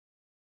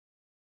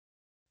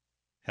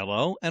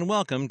Hello and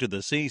welcome to the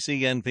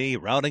CCNP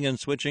Routing and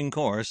Switching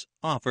course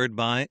offered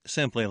by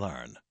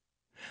Simplilearn.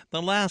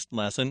 The last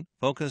lesson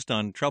focused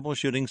on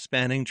troubleshooting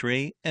spanning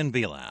tree and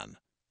VLAN.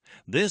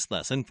 This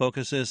lesson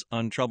focuses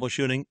on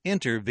troubleshooting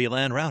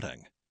InterVLAN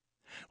routing.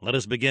 Let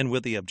us begin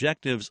with the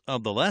objectives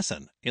of the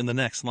lesson in the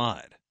next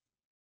slide.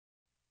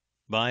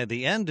 By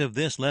the end of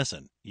this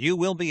lesson, you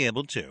will be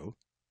able to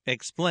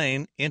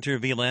explain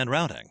InterVLAN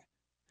routing,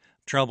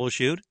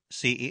 troubleshoot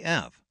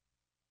CEF,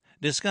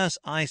 discuss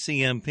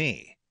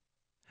ICMP,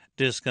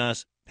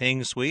 discuss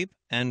ping sweep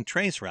and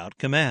traceroute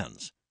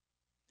commands,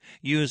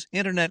 use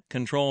Internet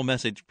Control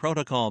Message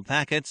Protocol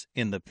packets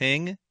in the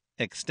ping,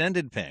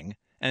 extended ping,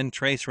 and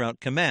traceroute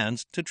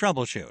commands to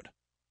troubleshoot.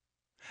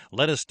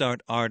 Let us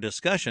start our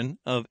discussion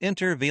of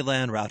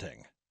InterVLAN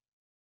routing.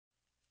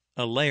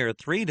 A Layer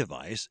 3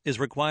 device is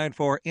required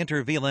for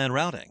InterVLAN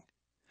routing.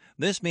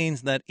 This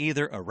means that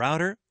either a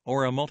router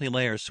or a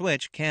multi-layer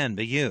switch can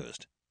be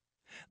used.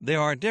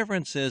 There are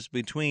differences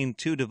between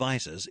two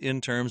devices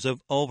in terms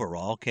of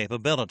overall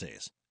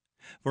capabilities.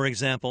 For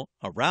example,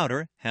 a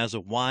router has a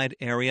wide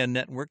area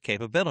network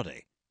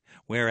capability,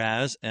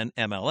 whereas an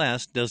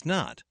MLS does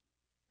not.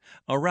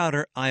 A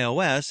router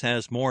iOS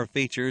has more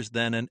features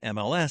than an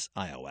MLS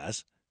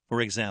iOS, for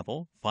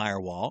example,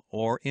 firewall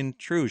or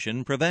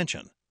intrusion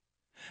prevention.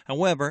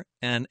 However,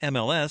 an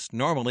MLS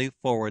normally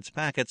forwards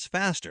packets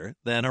faster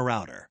than a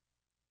router.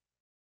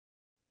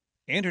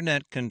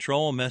 Internet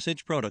Control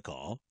Message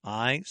Protocol,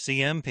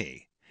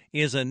 ICMP,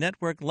 is a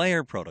network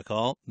layer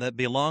protocol that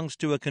belongs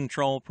to a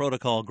control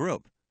protocol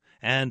group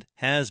and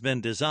has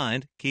been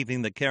designed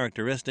keeping the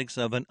characteristics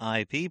of an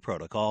IP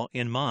protocol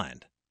in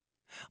mind.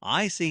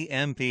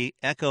 ICMP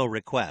echo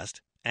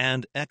request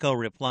and echo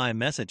reply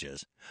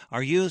messages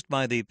are used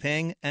by the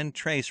ping and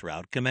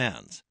traceroute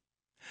commands.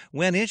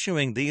 When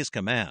issuing these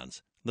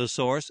commands, the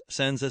source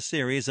sends a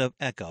series of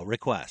echo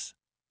requests.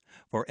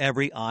 For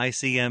every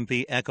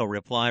ICMP echo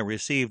reply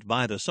received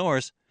by the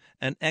source,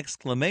 an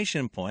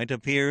exclamation point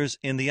appears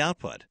in the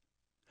output.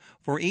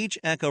 For each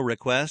echo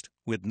request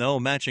with no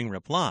matching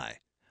reply,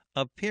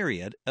 a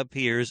period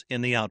appears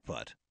in the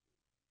output.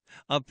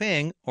 A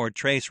ping or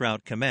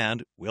traceroute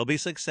command will be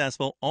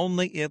successful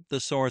only if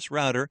the source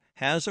router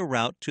has a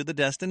route to the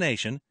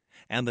destination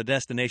and the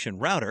destination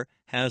router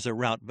has a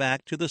route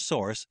back to the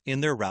source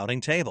in their routing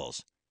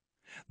tables.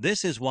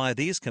 This is why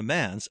these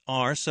commands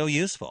are so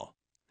useful.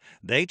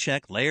 They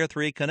check Layer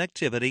 3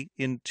 connectivity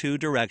in two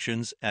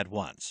directions at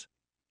once.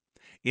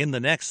 In the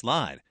next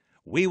slide,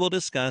 we will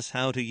discuss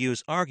how to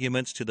use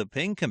arguments to the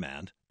ping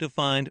command to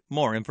find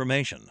more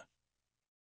information.